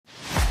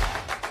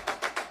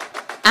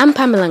I'm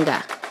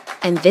Pamelanga,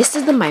 and this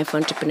is the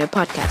Mindful Entrepreneur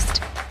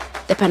Podcast,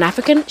 the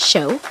Pan-African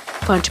show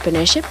for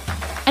entrepreneurship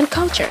and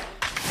culture.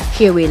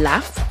 Here we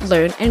laugh,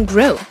 learn, and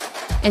grow,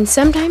 and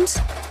sometimes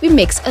we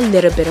mix a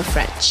little bit of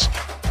French.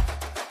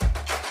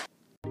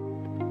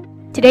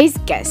 Today's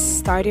guest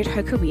started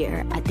her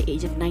career at the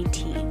age of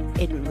 19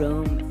 in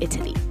Rome,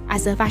 Italy,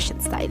 as a fashion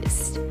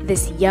stylist.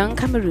 This young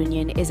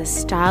Cameroonian is a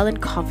style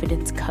and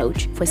confidence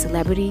coach for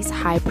celebrities,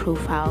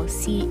 high-profile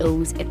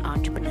CEOs, and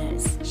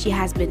entrepreneurs. She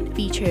has been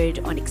featured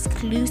on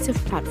exclusive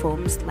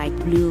platforms like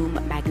Bloom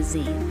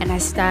magazine and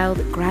has styled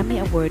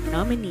Grammy Award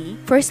nominee,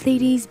 first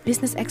ladies,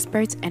 business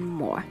experts, and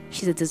more.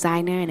 She's a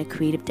designer and a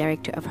creative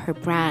director of her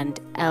brand,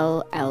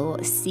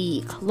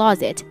 LLC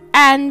Closet,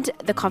 and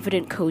the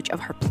confident coach of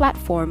her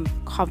platform,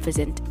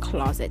 Confident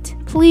Closet.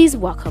 Please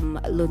welcome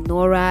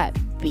Lenora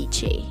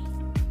Biche.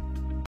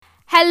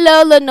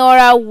 Hello,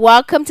 Lenora.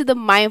 Welcome to the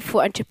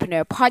Mindful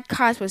Entrepreneur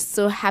Podcast. We're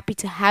so happy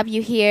to have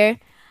you here.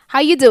 How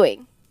are you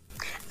doing?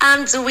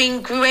 I'm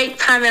doing great,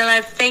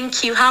 Pamela.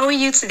 Thank you. How are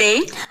you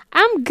today?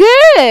 I'm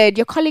good.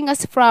 You're calling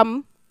us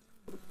from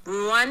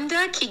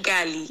Rwanda,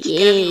 Kigali,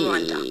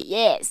 Rwanda.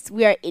 Yes,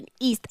 we are in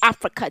East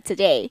Africa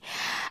today.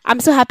 I'm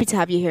so happy to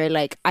have you here.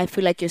 I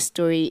feel like your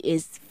story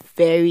is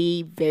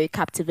very, very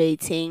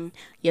captivating.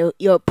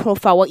 Your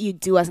profile, what you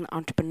do as an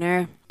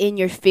entrepreneur in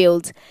your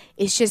field,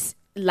 is just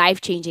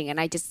life-changing, and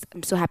I'm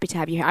so happy to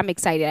have you here. I'm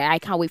excited. I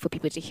can't wait for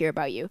people to hear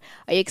about you.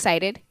 Are you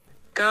excited?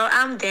 Girl,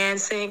 I'm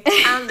dancing.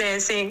 I'm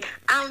dancing.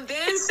 Such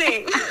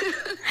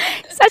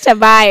a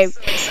vibe. I'm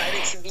so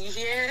excited to be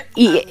here.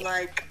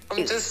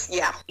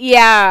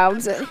 Yeah.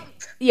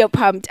 You're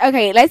pumped.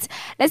 Okay, let's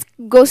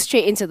go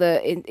straight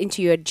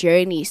into your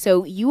journey.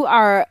 So you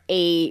are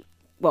I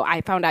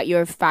found out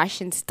you're a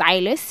fashion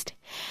stylist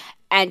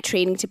and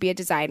training to be a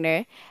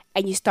designer,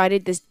 and you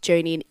started this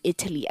journey in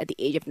Italy at the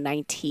age of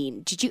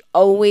 19. Did you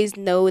always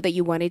know that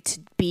you wanted to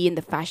be in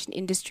the fashion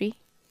industry?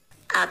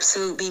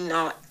 Absolutely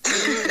not.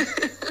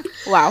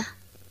 Wow.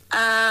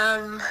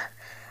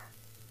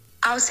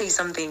 I'll say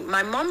something.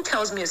 My mom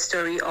tells me a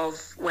story of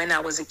when I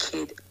was a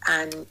kid,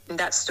 and in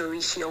that story,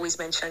 she always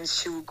mentions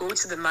she would go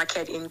to the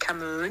market in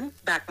Cameroon,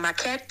 back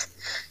market,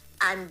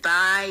 and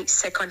buy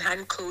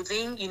secondhand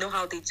clothing. You know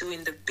how they do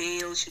in the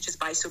bale. She'll just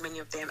buy so many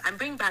of them and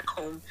bring back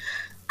home.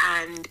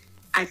 And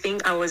I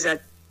think I was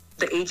at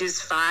the ages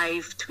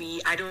 5,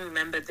 3. I don't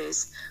remember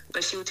this,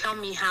 but she would tell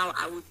me how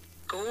I would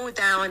go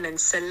down and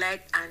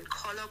select and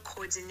color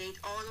coordinate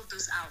all of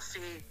those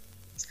outfits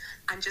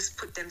and just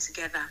put them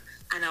together.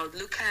 And I would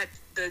look at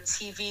the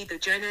TV, the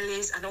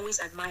journalists, and always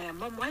admire,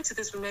 Mom, why do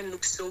these women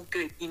look so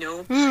good,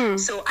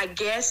 So I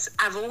guess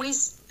I've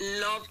always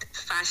loved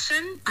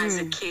fashion as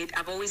a kid.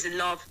 I've always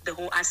loved the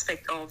whole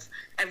aspect of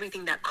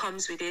everything that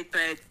comes with it.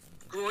 But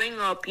growing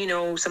up,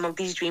 some of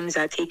these dreams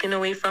are taken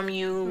away from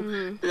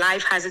you.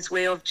 Life has its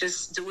way of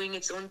just doing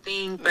its own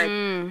thing. But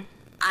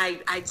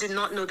I did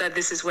not know that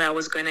this is where I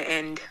was going to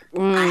end.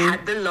 I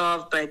had the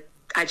love, but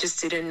I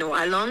just didn't know.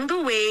 Along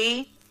the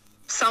way,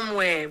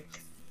 somewhere,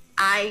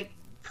 I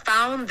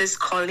found this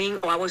calling,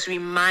 or I was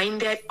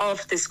reminded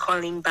of this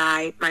calling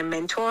by my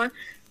mentor,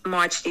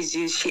 March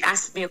Jesus. She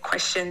asked me a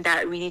question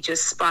that really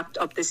just sparked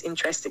up this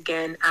interest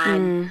again.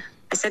 And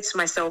I said to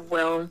myself,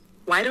 well,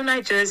 why don't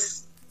I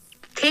just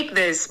take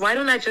this? Why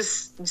don't I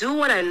just do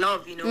what I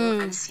love,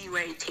 and see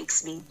where it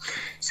takes me?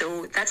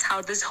 So that's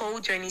how this whole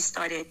journey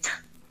started.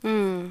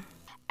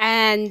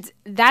 And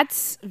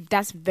that's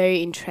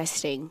very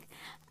interesting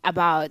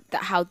about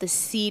how the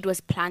seed was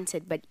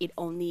planted, but it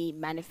only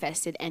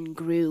manifested and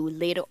grew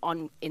later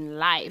on in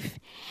life.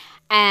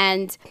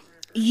 And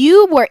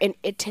you were in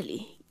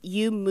Italy.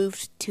 You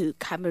moved to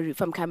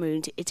from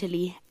Cameroon to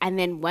Italy, and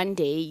then one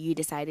day you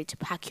decided to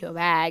pack your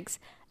bags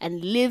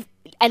and leave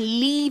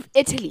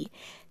Italy,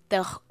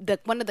 the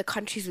one of the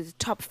countries with the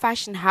top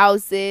fashion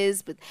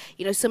houses, with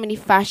so many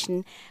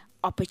fashion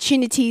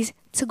opportunities,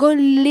 to go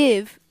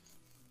live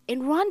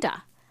in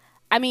Rwanda.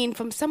 I mean,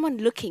 from someone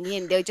looking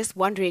in, they're just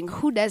wondering,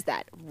 who does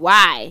that?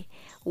 Why?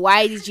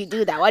 Why did you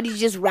do that? Why did you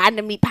just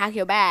randomly pack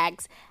your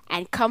bags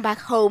and come back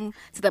home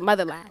to the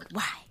motherland?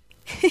 Why?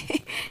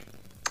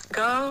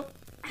 Girl,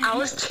 I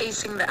was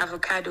chasing the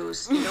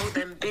avocados,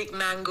 them big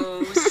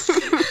mangoes,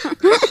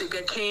 the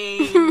sugar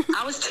cane.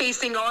 I was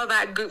chasing all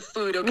that good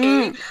food,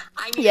 okay?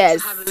 I needed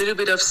to have a little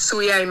bit of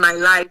suya in my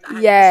life.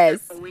 I had been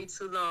for way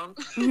too long.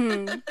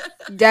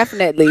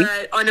 Definitely.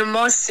 But on a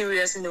more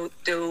serious note,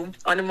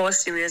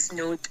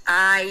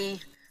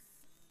 I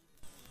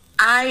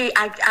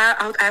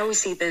always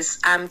say this.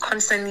 I'm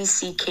constantly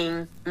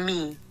seeking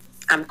me.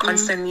 I'm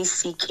constantly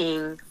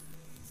seeking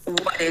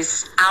what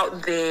is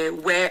out there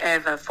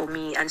wherever for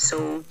me. And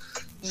so,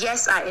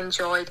 yes, I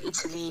enjoyed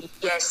Italy.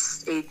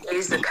 Yes, it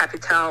is the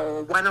capital,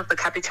 or one of the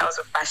capitals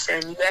of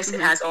fashion. Yes, it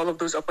has all of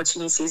those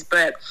opportunities.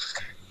 But,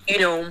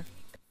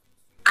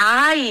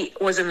 I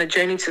was on a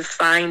journey to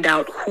find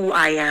out who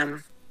I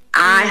am.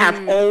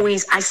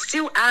 I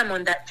still am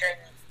on that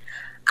journey.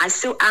 I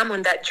still am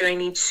on that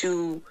journey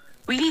to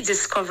really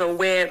discover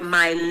where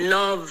my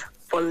love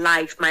for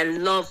life, my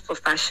love for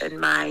fashion,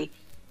 my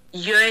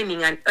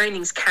yearning and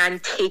earnings can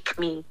take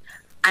me.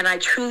 And I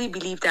truly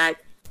believe that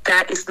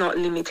that is not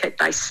limited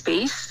by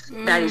space.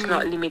 That is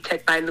not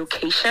limited by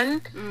location.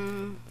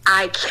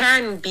 I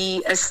can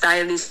be a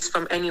stylist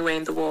from anywhere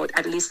in the world.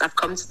 At least I've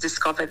come to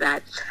discover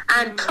that.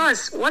 And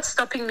plus, what's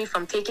stopping me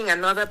from taking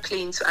another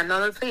plane to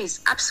another place?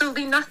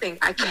 Absolutely nothing.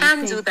 I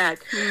can do that.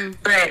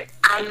 But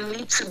I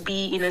need to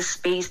be in a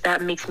space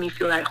that makes me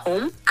feel at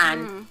home.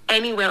 And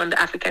anywhere on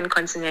the African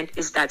continent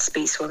is that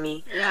space for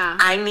me. Yeah.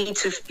 I need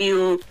to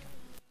feel...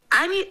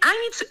 I need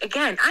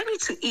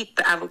to eat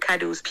the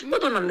avocados. People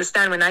don't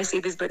understand when I say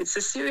this, but it's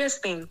a serious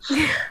thing.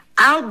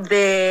 Out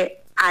there,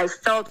 I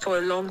felt for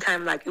a long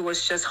time like it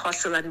was just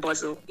hustle and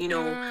bustle. You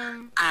know,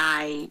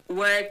 I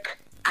work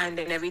and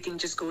then everything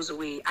just goes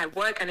away. I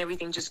work and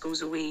everything just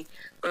goes away.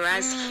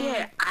 Whereas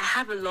here, I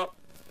have a lot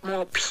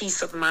more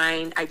peace of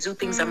mind. I do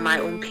things at my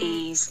own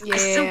pace. I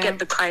still get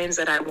the clients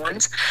that I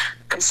want.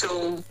 And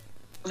so,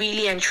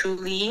 really and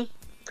truly,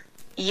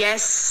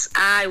 yes,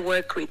 I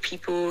work with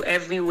people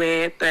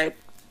everywhere, but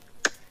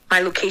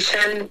my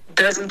location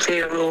doesn't play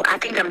a role. I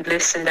think I'm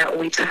blessed in that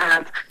way to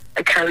have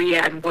a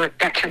career and work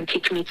that can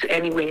take me to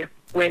anywhere,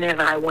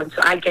 whenever I want.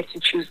 So I get to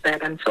choose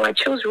that. And so I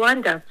chose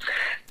Rwanda.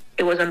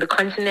 It was on the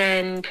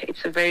continent.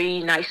 It's a very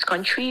nice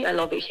country. I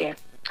love it here.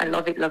 I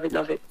love it, love it,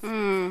 love it.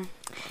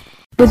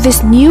 With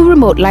this new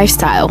remote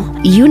lifestyle,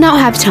 you now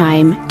have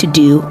time to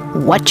do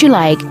what you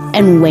like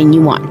and when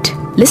you want.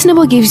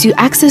 Listenable gives you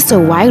access to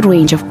a wide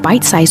range of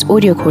bite-sized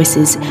audio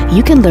courses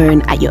you can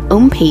learn at your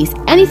own pace,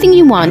 anything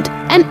you want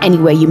and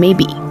anywhere you may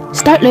be.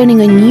 Start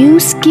learning a new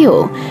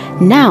skill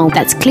now.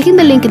 That's clicking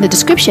the link in the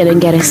description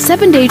and get a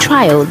 7-day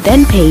trial,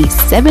 then pay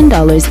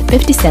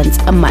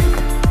 $7.50 a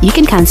month. You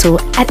can cancel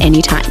at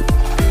any time.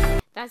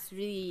 That's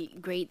really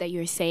great that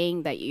you're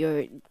saying that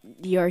your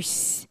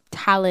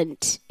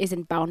talent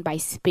isn't bound by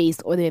space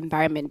or the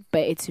environment,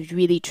 but it's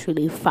really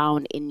truly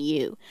found in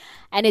you.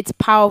 And it's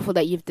powerful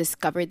that you've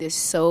discovered this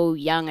so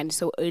young and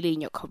so early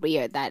in your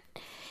career that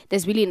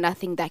there's really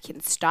nothing that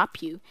can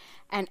stop you.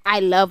 And I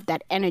love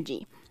that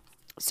energy.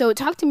 So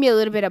talk to me a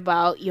little bit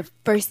about your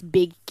first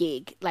big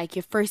gig, like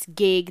your first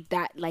gig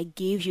that like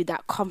gave you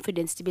that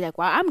confidence to be like,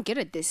 wow, I'm good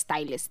at this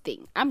stylist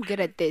thing. I'm good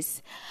at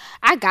this.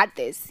 I got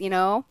this, you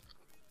know?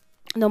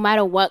 No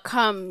matter what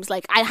comes,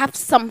 like I have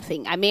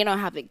something. I may not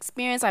have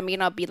experience. I may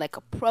not be like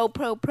a pro,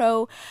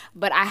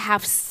 but I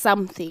have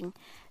something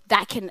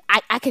that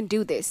I can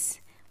do this.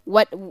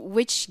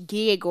 Which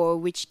gig or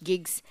which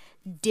gigs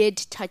did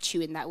touch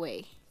you in that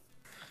way?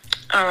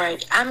 All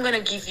right, I'm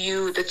gonna give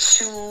you the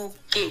 2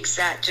 gigs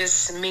that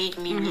just made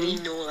me really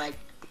know like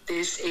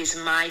this is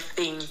my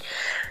thing.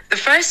 The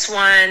first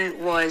one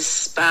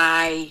was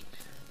by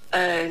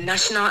a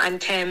national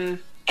anthem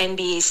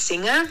NBA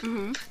singer.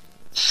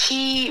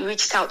 She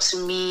reached out to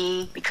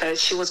me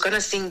because she was going to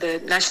sing the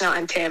national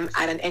anthem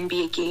at an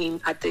NBA game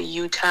at the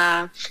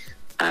Utah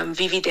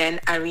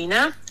Vividend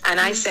Arena. And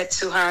I said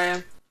to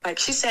her, like,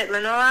 she said,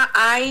 Lenora,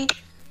 I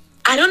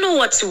don't know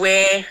what to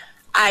wear.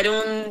 I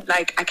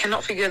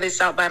cannot figure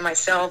this out by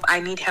myself. I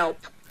need help.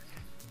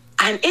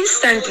 And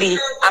instantly,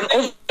 I'm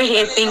over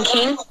here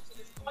thinking,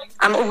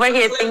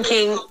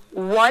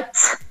 why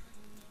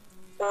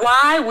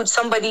would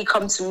somebody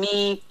come to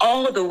me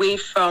all the way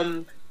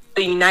from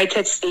the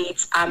United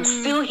States? I'm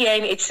still here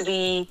in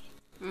Italy.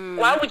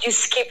 Why would you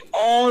skip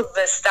all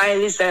the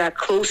stylists that are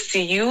close to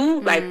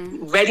you, like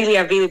readily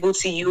available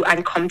to you,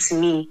 and come to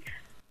me?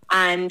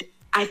 And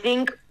I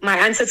think my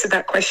answer to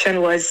that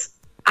question was,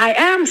 I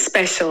am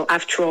special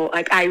after all.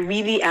 Like, I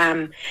really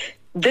am.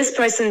 This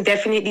person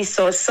definitely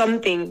saw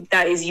something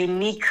that is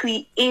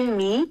uniquely in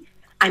me,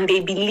 and they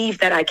believe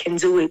that I can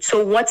do it.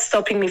 So what's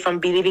stopping me from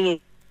believing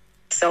in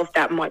myself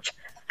that much?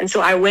 And so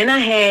I went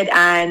ahead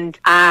and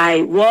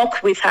I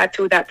walked with her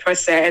through that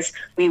process.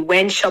 We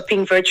went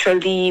shopping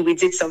virtually. We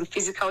did some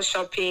physical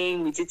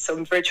shopping. We did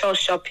some virtual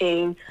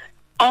shopping,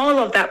 all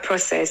of that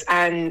process.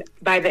 And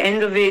by the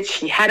end of it,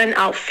 she had an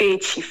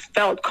outfit. She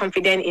felt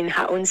confident in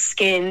her own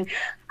skin.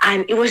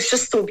 And it was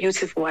just so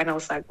beautiful. And I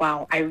was like,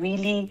 wow, I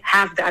really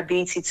have the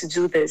ability to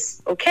do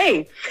this.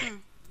 Okay.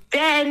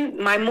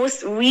 Then my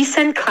most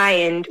recent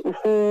client,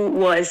 who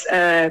was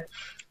a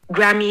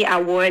Grammy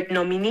Award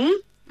nominee,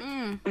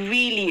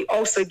 really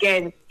also,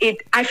 again,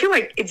 I feel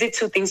like it did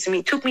 2 things to me.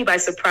 It took me by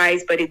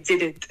surprise, but it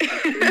didn't.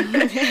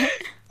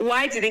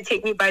 Why did it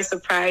take me by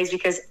surprise?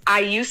 Because I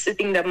used to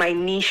think that my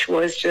niche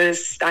was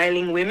just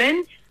styling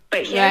women,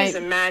 but here is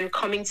a man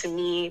coming to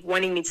me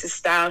wanting me to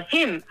style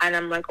him, and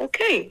I'm like,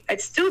 okay,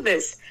 let's do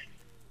this.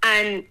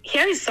 And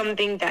here is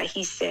something that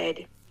he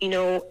said, you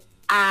know,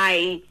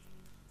 I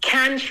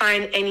can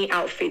find any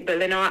outfit,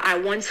 but I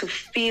want to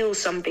feel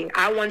something.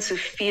 I want to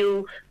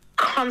feel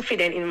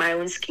confident in my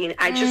own skin.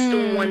 I just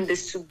don't want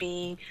this to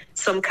be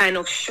some kind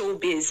of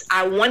showbiz.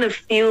 I want to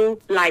feel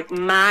like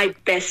my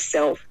best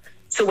self.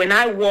 So when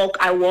I walk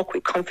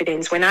with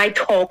confidence. When I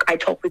talk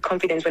with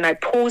confidence. When I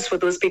pose for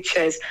those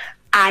pictures,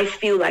 I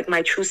feel like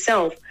my true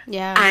self.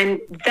 Yeah.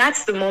 And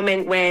that's the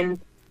moment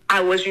when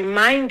I was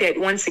reminded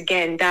once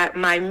again that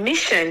my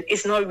mission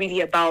is not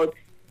really about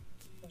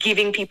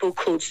giving people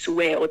clothes to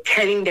wear or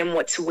telling them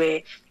what to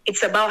wear.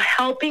 It's about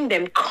helping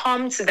them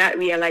come to that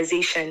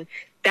realization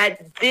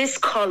that this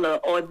color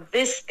or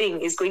this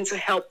thing is going to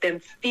help them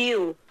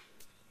feel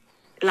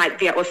like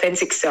their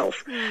authentic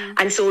self.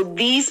 And so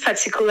these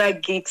particular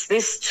gigs,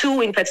 these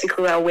two in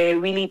particular, were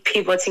really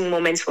pivoting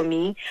moments for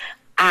me.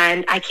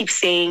 And I keep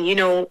saying, you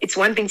know, it's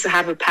one thing to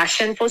have a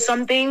passion for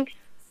something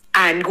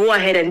and go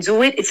ahead and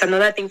do it. It's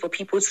another thing for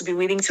people to be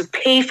willing to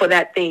pay for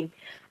that thing.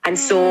 And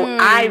so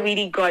I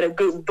really got a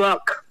good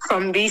buck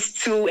from these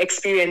two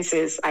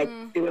experiences.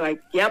 They were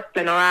like, yep,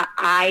 Lenora,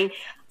 I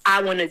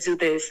want to do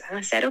this. And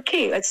I said,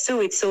 okay, let's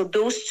do it. So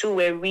those two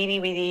were really,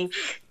 really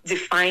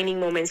defining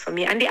moments for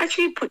me. And they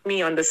actually put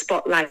me on the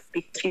spotlight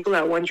because people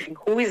are wondering,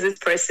 who is this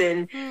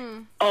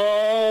person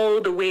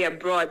all the way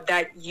abroad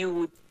that you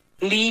would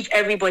leave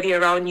everybody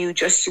around you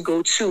just to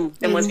go to?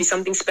 There must be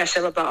something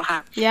special about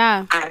her.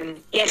 Yeah. And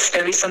yes,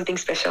 there is something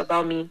special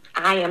about me.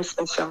 I am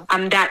special.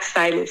 I'm that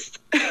stylist.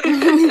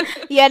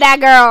 You're that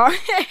girl.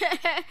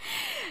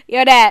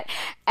 You're that.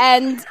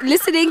 And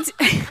listening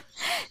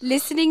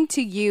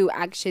to you,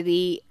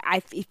 actually,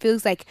 it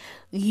feels like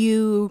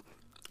you're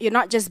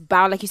not just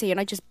bound, like you say, you're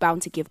not just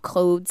bound to give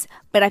clothes,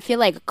 but I feel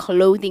like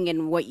clothing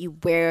and what you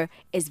wear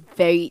is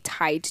very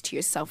tied to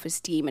your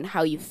self-esteem and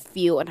how you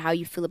feel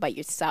about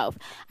yourself.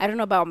 I don't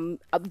know about,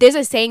 there's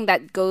a saying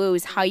that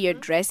goes, how you're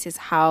dressed is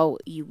how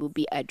you will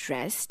be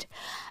addressed.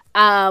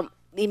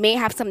 It may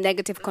have some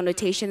negative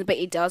connotations, but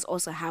it does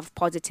also have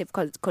positive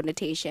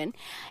connotation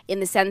in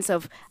the sense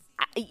of,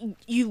 I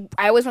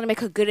always want to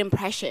make a good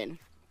impression.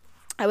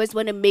 I always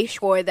want to make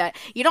sure that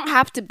you don't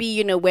have to be,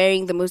 you know,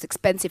 wearing the most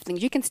expensive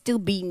things. You can still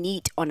be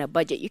neat on a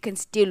budget. You can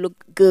still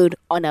look good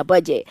on a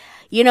budget.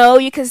 You know,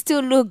 you can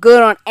still look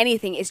good on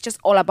anything. It's just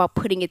all about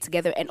putting it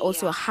together and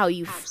also how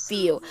you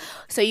feel.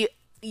 So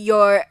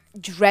your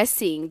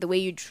dressing, the way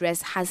you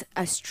dress has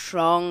a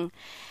strong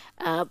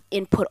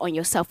input on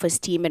your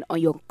self-esteem and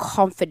on your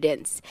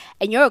confidence.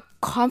 And you're a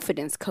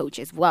confidence coach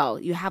as well.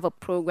 You have a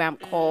program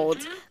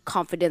called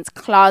Confidence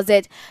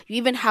Closet. You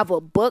even have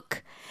a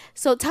book.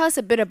 So tell us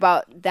a bit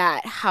about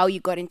that, how you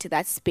got into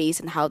that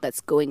space and how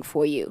that's going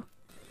for you.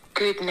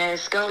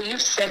 Goodness, girl,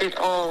 you've said it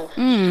all.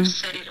 You've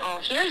said it all.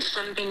 Here is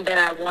something that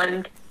I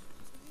want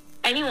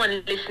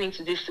anyone listening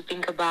to this to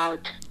think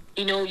about.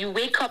 You know, you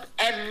wake up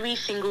every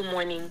single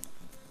morning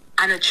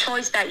and a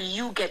choice that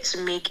you get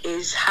to make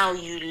is how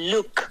you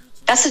look.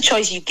 That's a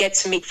choice you get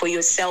to make for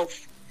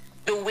yourself.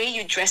 The way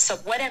you dress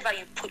up, whatever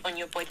you put on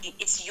your body,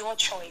 it's your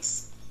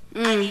choice.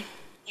 And if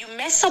you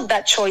mess up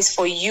that choice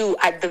for you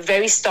at the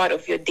very start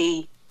of your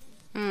day,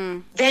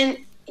 then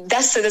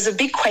there's a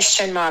big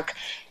question mark.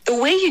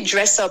 The way you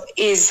dress up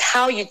is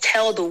how you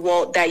tell the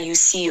world that you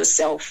see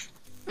yourself.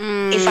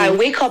 If I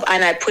wake up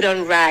and I put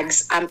on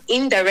rags, I'm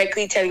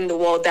indirectly telling the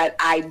world that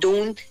I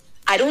don't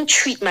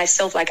treat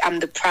myself like I'm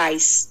the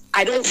prize.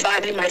 I don't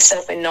value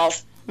myself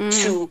enough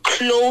to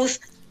clothe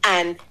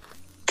and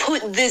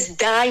put this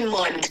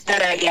diamond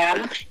that I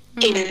am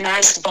in a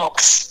nice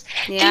box.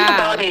 Think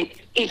about it.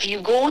 If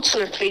you go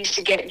to a place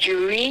to get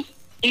jewelry,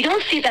 you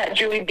don't see that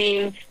jewelry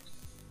being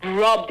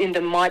rubbed in the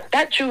mud.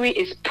 That jewelry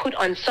is put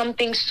on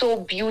something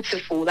so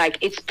beautiful, like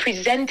it's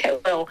presented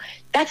well.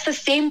 That's the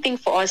same thing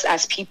for us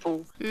as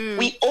people.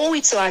 We owe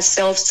it to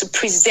ourselves to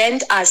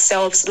present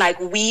ourselves like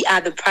we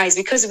are the prize,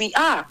 because we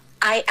are.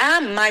 I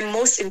am my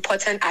most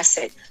important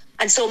asset.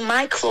 And so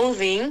my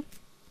clothing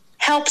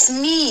helps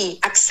me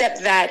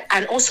accept that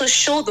and also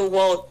show the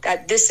world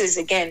that this is,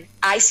 again,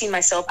 I see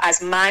myself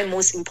as my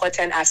most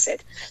important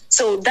asset.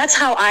 So that's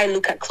how I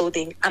look at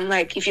clothing. I'm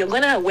like, if you're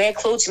going to wear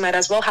clothes, you might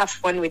as well have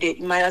fun with it.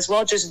 You might as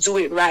well just do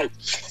it right.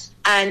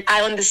 And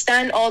I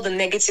understand all the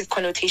negative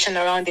connotation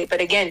around it. But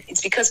again,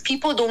 it's because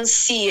people don't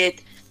see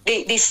it.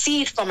 They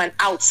see it from an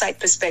outside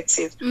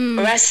perspective.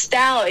 Whereas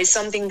style is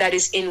something that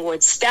is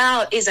inward.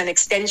 Style is an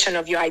extension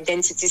of your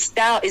identity.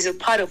 Style is a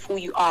part of who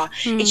you are.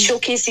 It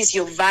showcases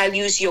your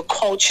values, your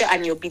culture,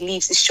 and your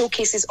beliefs. It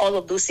showcases all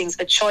of those things.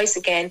 A choice,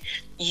 again,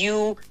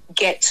 you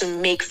get to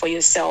make for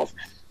yourself.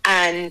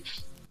 And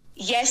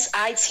yes,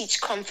 I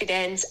teach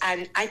confidence,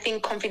 and I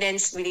think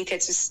confidence related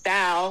to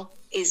style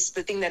is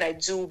the thing that I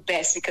do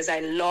best because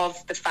I love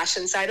the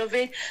fashion side of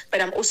it.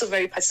 But I'm also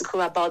very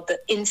particular about the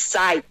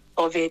inside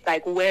of it,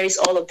 like where is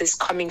all of this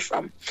coming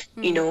from,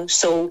 you know?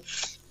 So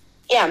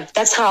yeah,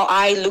 that's how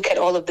I look at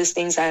all of these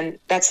things, and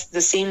that's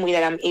the same way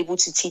that I'm able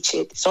to teach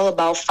it. It's all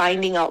about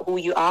finding out who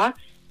you are,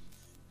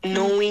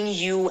 knowing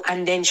you,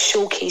 and then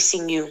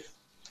showcasing you.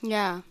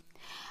 Yeah.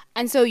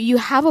 And so you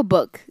have a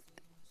book.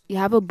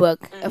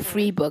 A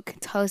free book.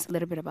 Tell us a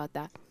little bit about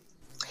that.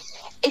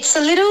 It's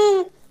a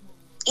little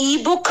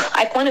ebook.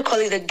 I want to call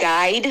it a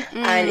guide,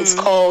 and it's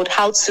called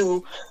How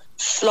to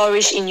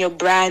Flourish in Your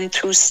Brand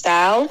Through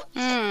Style.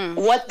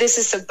 What this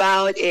is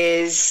about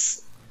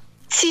is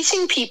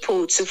teaching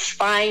people to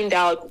find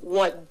out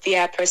what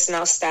their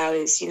personal style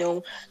is. You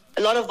know,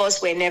 a lot of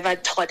us were never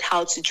taught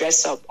how to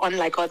dress up.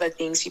 Unlike other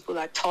things people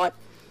are taught,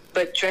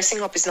 but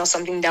dressing up is not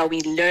something that we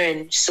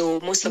learn.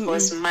 So most of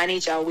us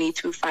manage our way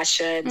through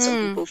fashion.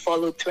 Some people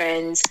follow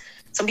trends.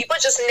 Some people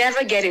just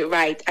never get it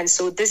right. And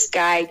so this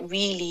guide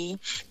really,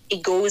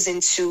 it goes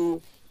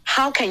into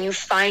how can you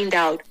find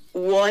out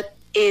what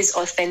is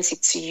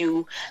authentic to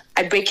you?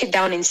 I break it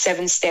down in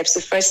 7 steps.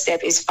 The first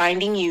step is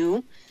finding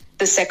you.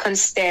 The second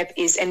step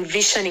is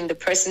envisioning the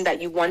person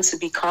that you want to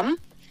become.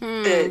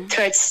 The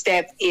third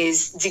step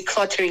is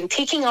decluttering,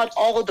 taking out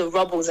all the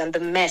rubbles and the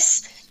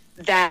mess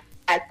that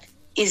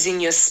is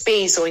in your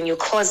space or in your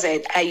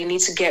closet that you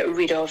need to get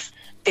rid of.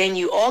 Then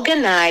you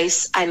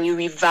organize and you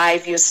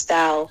revive your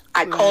style.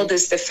 I call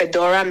this the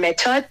Fedora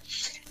method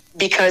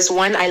because,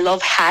 one, I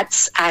love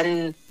hats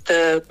and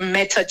the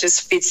method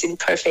just fits in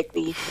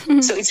perfectly.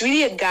 So it's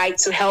really a guide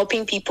to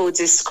helping people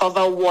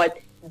discover what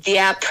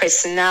their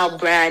personal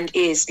brand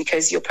is,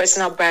 because your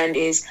personal brand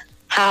is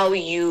how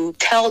you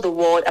tell the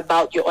world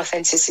about your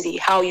authenticity,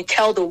 how you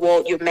tell the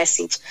world your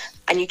message.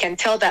 And you can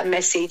tell that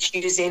message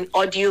using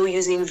audio,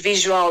 using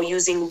visual,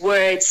 using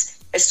words.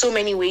 There's so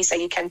many ways that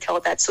you can tell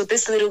that. So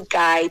this little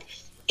guide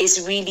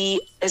is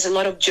really, there's a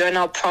lot of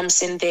journal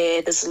prompts in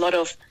there. There's a lot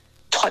of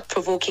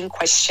thought-provoking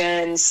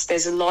questions.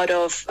 There's a lot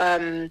of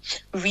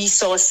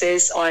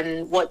resources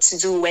on what to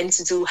do, when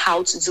to do,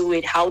 how to do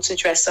it, how to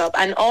dress up,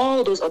 and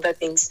all those other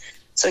things.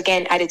 So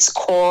again, at its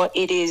core,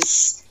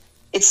 it's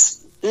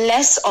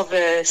less of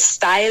a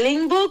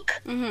styling book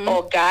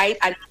or guide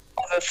and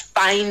more of a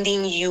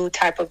finding you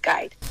type of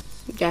guide.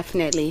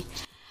 Definitely.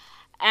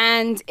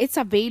 And it's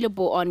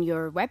available on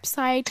your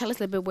website. Tell us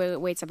a little bit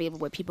where it's available,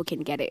 where people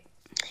can get it.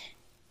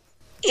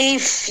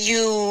 If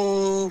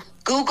you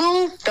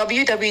Google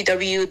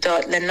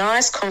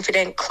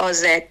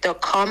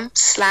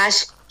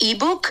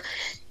www.lenarasconfidentcloset.com/ebook,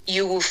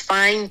 you will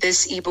find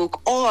this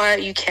ebook, or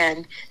you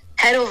can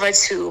head over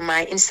to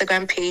my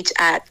Instagram page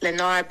at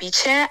Lenora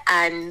Biche,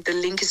 and the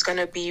link is going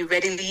to be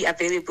readily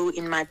available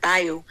in my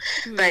bio.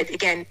 But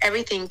again,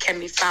 everything can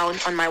be found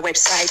on my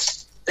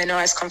website,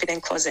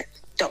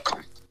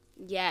 lenarasconfidentcloset.com.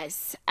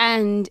 Yes,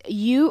 and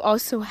you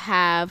also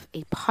have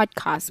a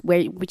podcast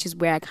which is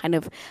where I kind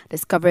of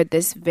discovered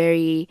this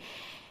very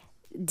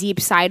deep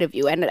side of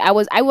you. And I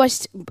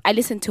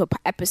listened to an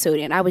episode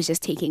and I was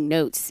just taking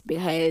notes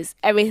because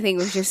everything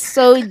was just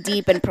so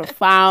deep and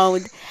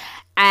profound.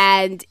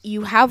 And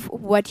you have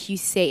what you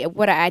say.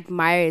 What I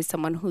admire is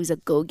someone who's a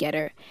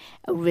go-getter,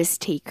 a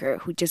risk taker,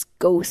 who just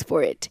goes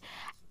for it.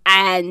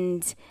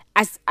 And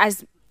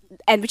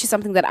which is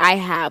something that I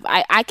have.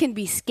 I can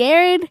be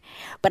scared,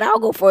 but I'll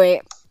go for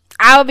it.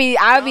 I'll be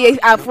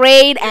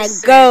afraid and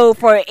go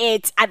for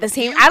it at the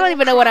same. I don't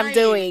even know what I'm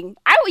doing.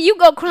 You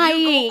go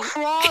crying. You go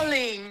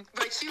crawling,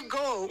 but you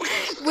go.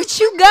 But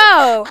you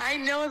go. I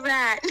know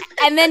that.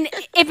 And then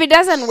if it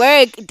doesn't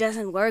work, it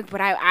doesn't work.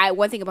 But I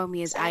one thing about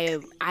me is I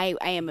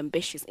am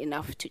ambitious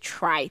enough to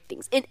try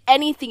things in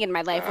anything in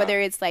my life, whether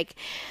it's like,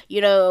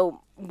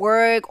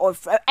 work or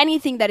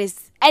anything that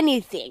is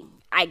anything.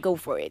 I go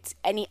for it.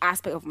 Any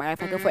aspect of my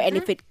life, I go for it. And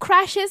if it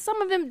crashes, some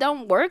of them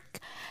don't work.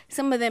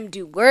 Some of them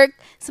do work.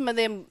 Some of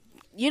them,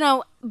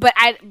 But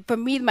for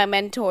me, my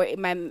mentor,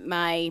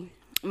 my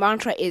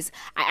mantra is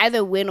I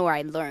either win or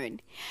I learn.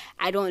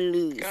 I don't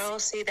lose. Girl,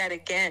 say that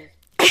again.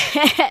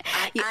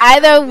 You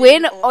either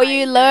win or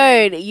you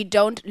learn. You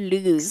don't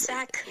lose.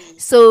 Exactly.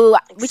 So,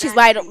 which is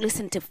why I don't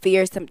listen to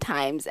fear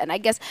sometimes. And I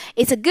guess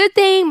it's a good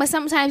thing, but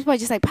sometimes people are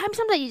just like,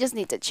 sometimes you just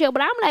need to chill.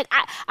 But I'm like,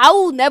 I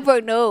will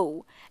never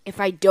know if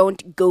I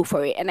don't go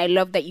for it. And I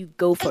love that you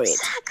go for it.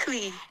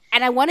 Exactly.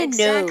 And I want to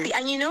know.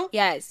 And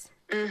Yes.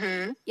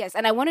 Mm-hmm. Yes.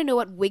 And I want to know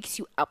what wakes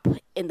you up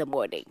in the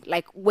morning.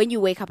 Like when you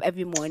wake up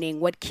every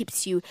morning, what's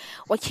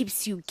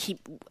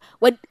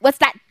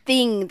that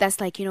thing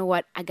that's like, you know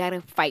what, I gotta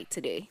fight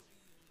today?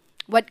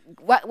 What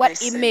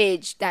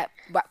image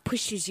what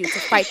pushes you to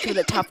fight through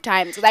the tough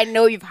times? Because I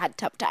know you've had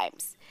tough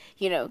times.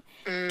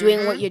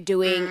 Doing what you're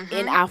doing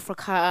in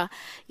Africa,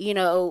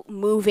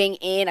 moving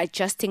in,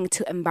 adjusting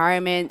to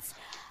environments.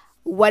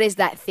 What is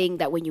that thing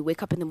that when you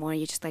wake up in the morning,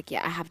 you're just like,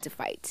 yeah, I have to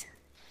fight?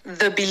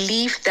 The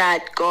belief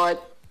that God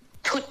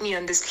put me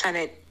on this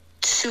planet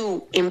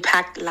to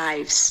impact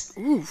lives.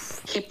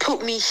 Oof. He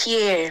put me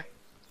here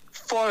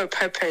for a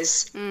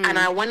purpose, and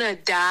I want to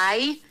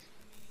die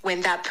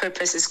when that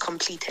purpose is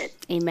completed.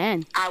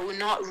 Amen. I will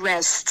not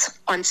rest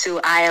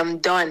until I am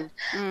done.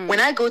 When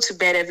I go to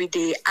bed every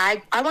day,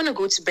 I want to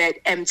go to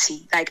bed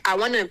empty. Like, I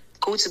want to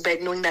go to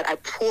bed knowing that I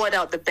poured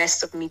out the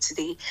best of me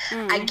today.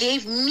 I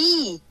gave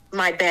me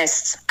my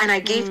best and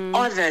I gave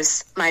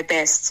others my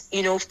best,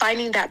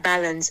 finding that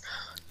balance.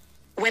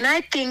 When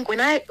I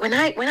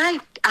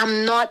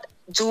am not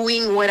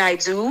doing what I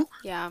do,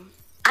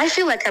 I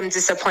feel like I'm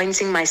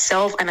disappointing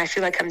myself and I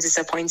feel like I'm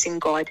disappointing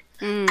God.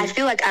 I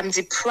feel like I'm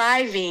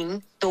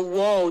depriving the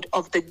world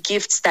of the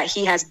gifts that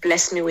He has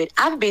blessed me with.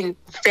 I've been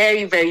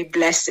very, very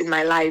blessed in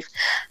my life.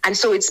 And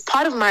so it's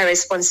part of my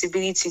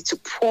responsibility to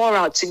pour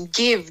out, to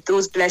give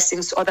those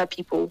blessings to other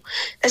people.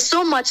 There's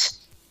so much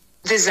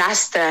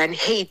disaster and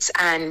hate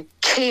and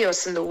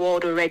chaos in the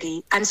world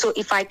already. And so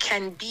if I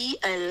can be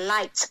a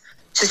light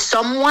to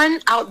someone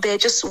out there,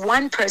 just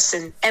one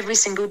person every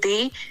single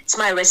day, it's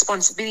my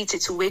responsibility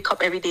to wake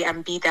up every day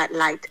and be that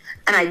light.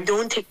 And I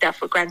don't take that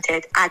for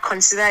granted. I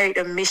consider it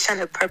a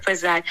mission, a purpose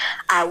that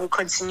I will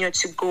continue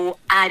to go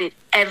at it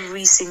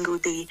every single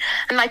day.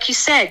 And like you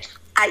said,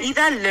 I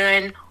either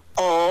learn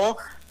or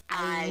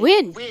I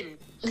win.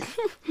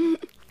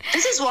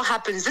 This is what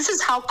happens. This is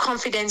how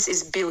confidence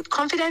is built.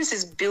 Confidence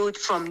is built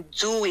from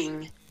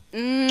doing.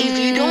 If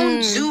you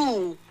don't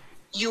do,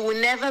 you will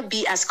never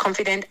be as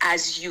confident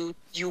as you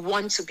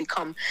want to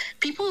become.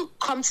 People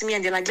come to me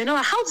and they're like,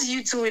 Lenora, how do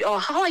you do it? Or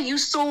how are you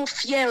so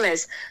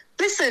fearless?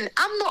 Listen,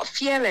 I'm not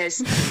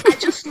fearless. I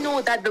just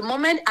know that the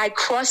moment I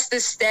cross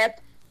this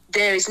step,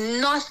 there is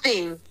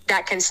nothing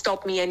that can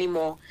stop me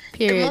anymore.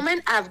 Period. The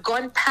moment I've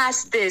gone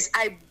past this,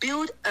 I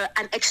build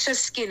an extra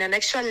skin, an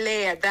extra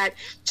layer that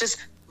just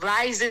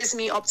rises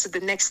me up to the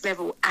next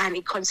level, and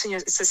it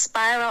continues. It's a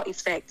spiral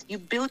effect. You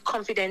build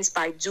confidence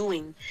by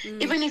doing.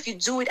 Even if you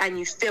do it and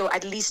you fail,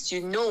 at least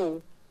you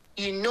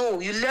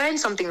learn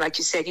something. Like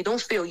you said, you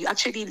don't fail, you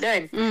actually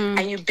learn,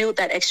 and you build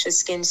that extra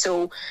skin.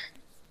 So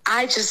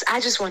I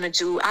just want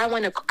to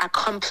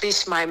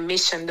accomplish my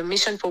mission, the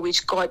mission for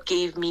which God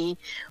gave me,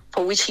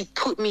 for which he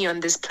put me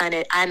on this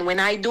planet. And when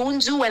I don't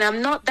do, when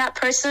I'm not that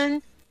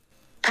person,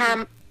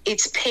 Pam,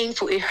 it's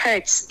painful. It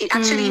hurts. It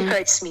actually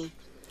hurts me.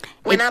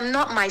 When I'm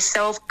not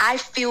myself, I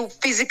feel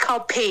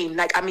physical pain,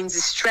 like I'm in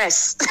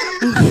distress.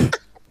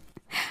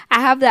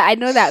 I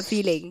know that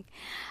feeling.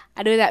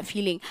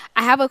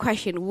 I have a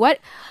question. What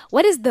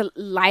is the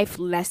life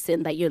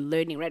lesson that you're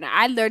learning right now?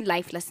 I learn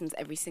life lessons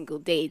every single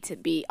day, to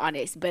be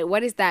honest. But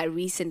what is that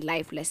recent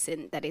life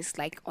lesson that is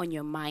like on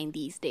your mind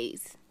these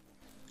days?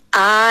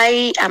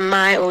 I am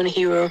my own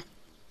hero.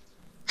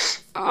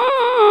 What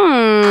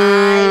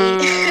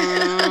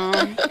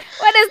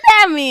does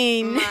that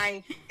mean?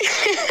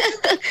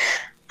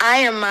 I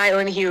am my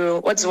own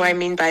hero. What do I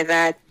mean by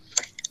that?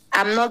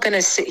 I'm not going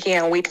to sit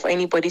here and wait for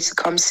anybody to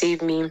come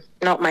save me.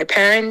 Not my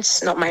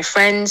parents, not my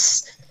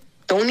friends.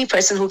 The only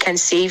person who can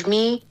save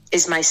me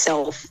is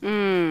myself.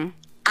 When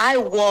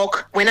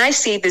I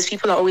say this,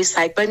 people are always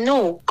like, but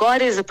no,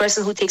 God is the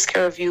person who takes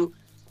care of you.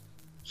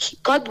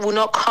 God will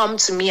not come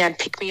to me and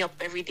pick me up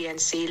every day and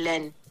say,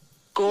 Len,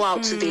 go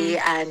out today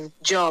and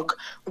jog.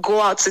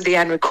 Go out today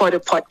and record a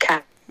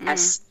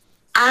podcast.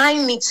 I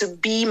need to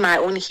be my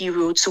own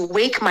hero, to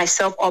wake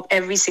myself up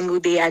every single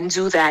day and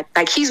do that.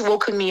 Like, he's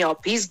woken me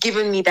up. He's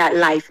given me that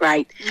life,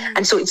 right?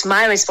 And so it's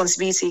my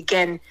responsibility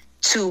again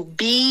to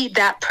be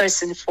that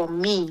person for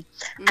me.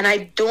 And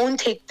I don't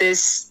take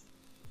this,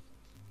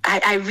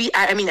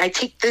 I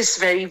take this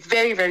very,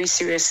 very, very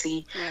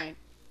seriously. Right.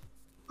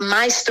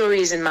 My story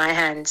is in my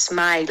hands.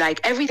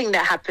 Everything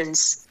that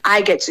happens,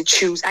 I get to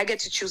choose. I get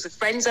to choose the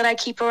friends that I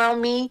keep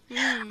around me.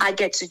 I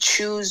get to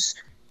choose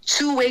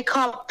to wake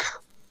up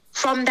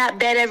from that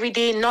bed every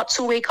day, not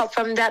to wake up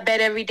from that bed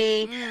every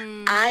day.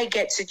 I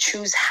get to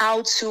choose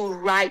how to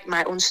write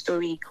my own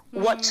story,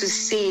 what to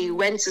say,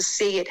 when to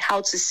say it,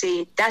 how to say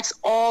it. That's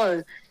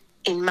all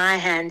in my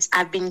hands.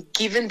 I've been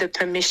given the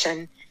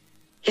permission.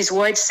 His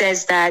word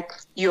says that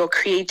you're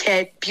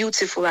created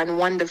beautiful and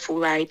wonderful,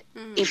 right?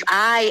 If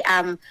I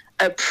am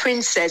a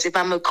princess, if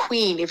I'm a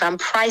queen, if I'm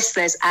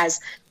priceless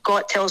as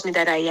God tells me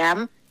that I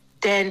am,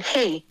 then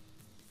hey,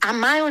 I'm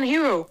my own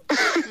hero.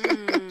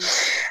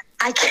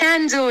 I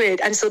can do it.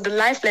 And so the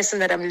life lesson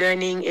that I'm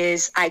learning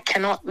is I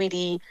cannot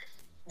really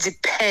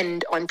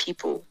depend on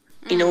people.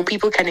 You know,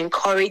 people can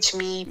encourage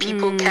me,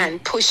 people can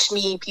push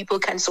me, people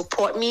can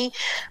support me.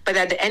 But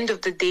at the end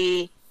of the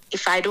day,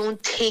 if I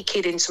don't take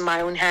it into my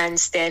own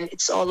hands, then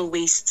it's all a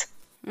waste.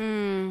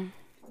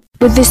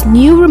 With this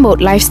new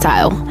remote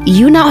lifestyle,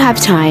 you now have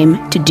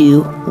time to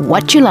do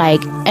what you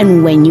like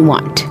and when you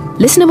want.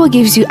 Listenable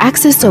gives you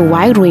access to a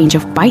wide range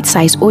of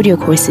bite-sized audio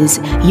courses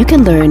you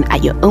can learn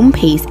at your own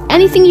pace,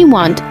 anything you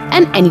want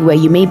and anywhere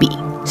you may be.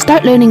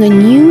 Start learning a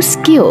new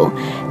skill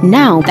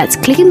now. That's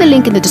clicking the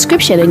link in the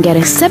description and get a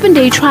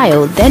 7-day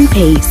trial, then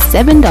pay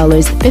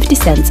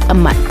 $7.50 a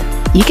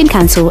month. You can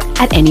cancel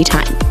at any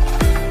time.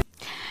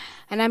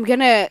 And I'm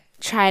gonna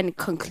try and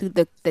conclude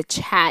the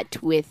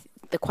chat with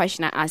the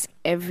question I ask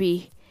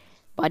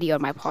everybody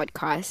on my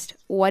podcast.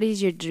 What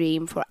is your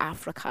dream for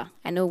Africa?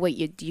 I know what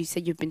you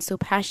said. You've been so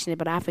passionate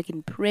about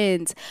African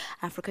Prince.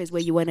 Africa is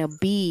where you want to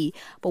be.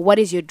 But what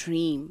is your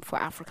dream for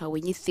Africa?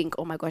 When you think,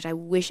 oh my gosh, I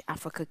wish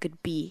Africa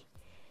could be,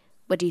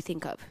 what do you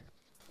think of?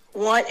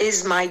 What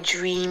is my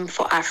dream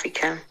for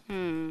Africa?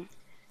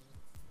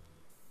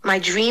 My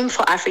dream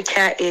for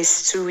Africa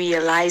is to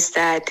realize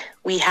that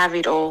we have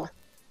it all.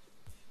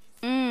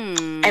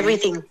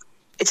 Everything.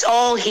 It's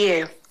all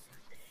here.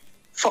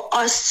 For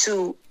us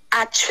to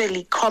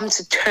actually come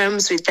to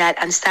terms with that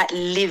and start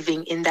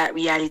living in that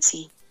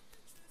reality.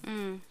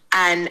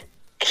 And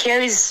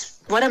here is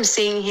what I'm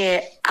saying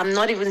here. I'm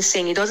not even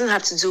saying it doesn't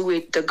have to do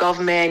with the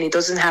government. It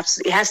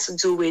has to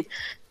do with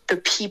the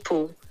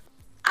people.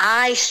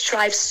 I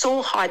strive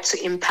so hard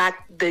to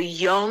impact the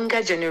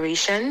younger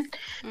generation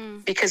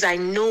because I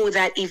know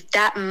that if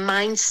that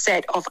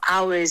mindset of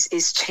ours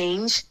is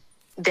changed,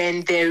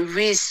 then there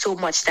is so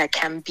much that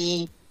can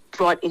be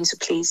brought into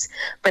place.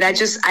 But I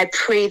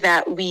pray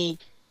that we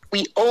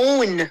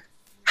own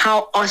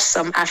how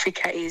awesome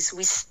Africa is.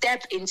 We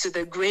step into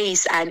the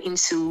grace and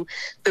into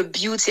the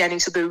beauty and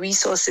into the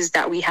resources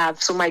that we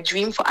have. So my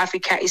dream for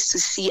Africa is to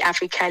see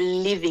Africa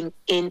living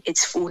in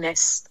its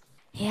fullness.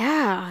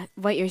 Yeah,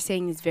 what you're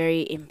saying is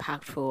very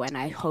impactful, and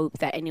I hope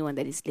that anyone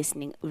that is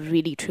listening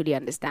really truly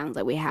understands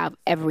that we have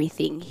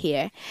everything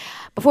here.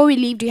 Before we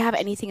leave, do you have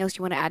anything else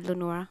you want to add,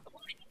 Lenora?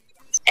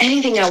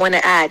 Anything I want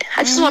to add?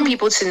 I just want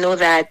people to know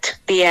that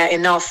they are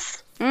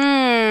enough.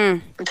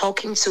 I'm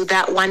talking to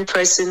that one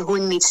person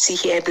who needs to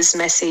hear this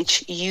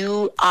message.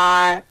 You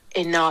are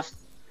enough.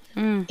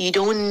 You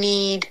don't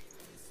need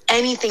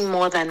anything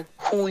more than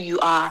who you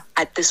are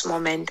at this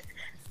moment.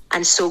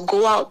 And so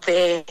go out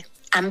there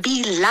and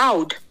be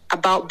loud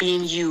about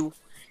being you.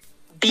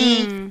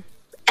 Be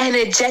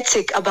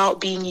energetic about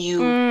being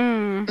you.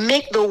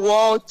 Make the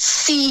world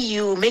see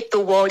you. Make the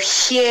world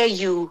hear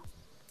you.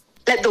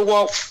 Let the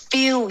world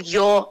feel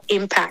your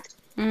impact.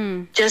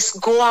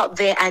 Just go out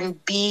there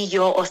and be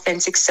your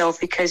authentic self,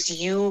 because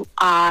you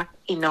are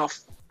enough.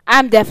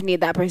 I'm definitely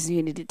that person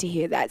who needed to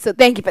hear that. So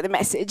thank you for the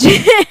message.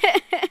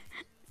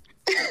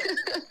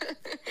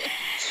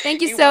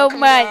 Thank you You're so welcome,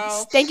 much.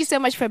 girl. Thank you so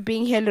much for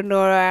being here,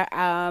 Lenora.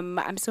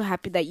 I'm so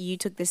happy that you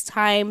took this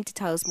time to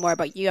tell us more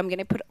about you. I'm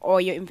gonna put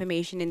all your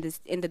information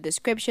in the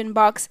description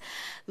box.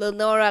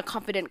 Lenora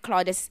Confident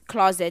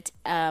Closet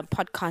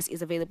podcast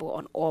is available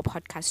on all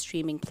podcast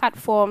streaming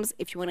platforms.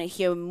 If you want to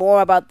hear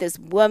more about this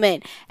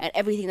woman and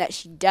everything that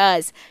she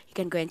does, you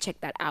can go and check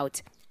that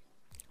out.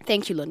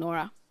 Thank you,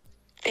 Lenora.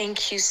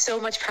 Thank you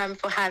so much, Pam,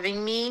 for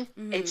having me.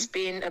 It's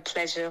been a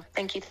pleasure.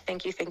 Thank you,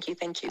 thank you, thank you,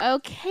 thank you.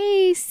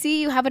 Okay,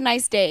 see you. Have a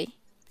nice day.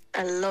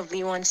 A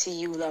lovely one to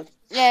you, love.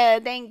 Yeah,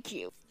 thank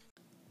you.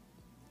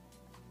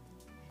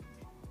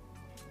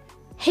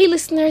 Hey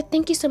listener,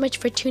 thank you so much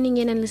for tuning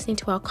in and listening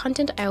to our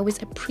content. I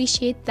always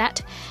appreciate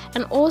that.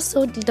 And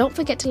also, don't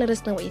forget to let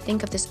us know what you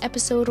think of this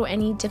episode or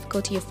any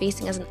difficulty you're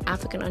facing as an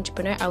African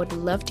entrepreneur. I would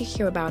love to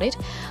hear about it.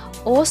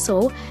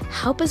 Also,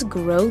 help us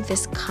grow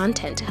this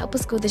content. Help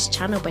us grow this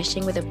channel by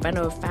sharing with a friend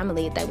or a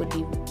family. That would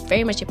be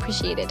very much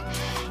appreciated.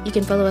 You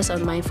can follow us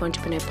on Mindful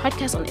Entrepreneur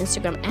Podcast on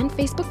Instagram and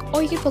Facebook,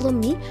 or you can follow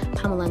me,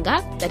 Pamela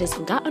Nga, that is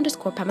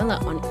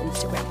Nga_Pamela on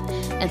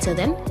Instagram. Until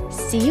then,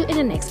 see you in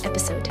the next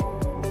episode.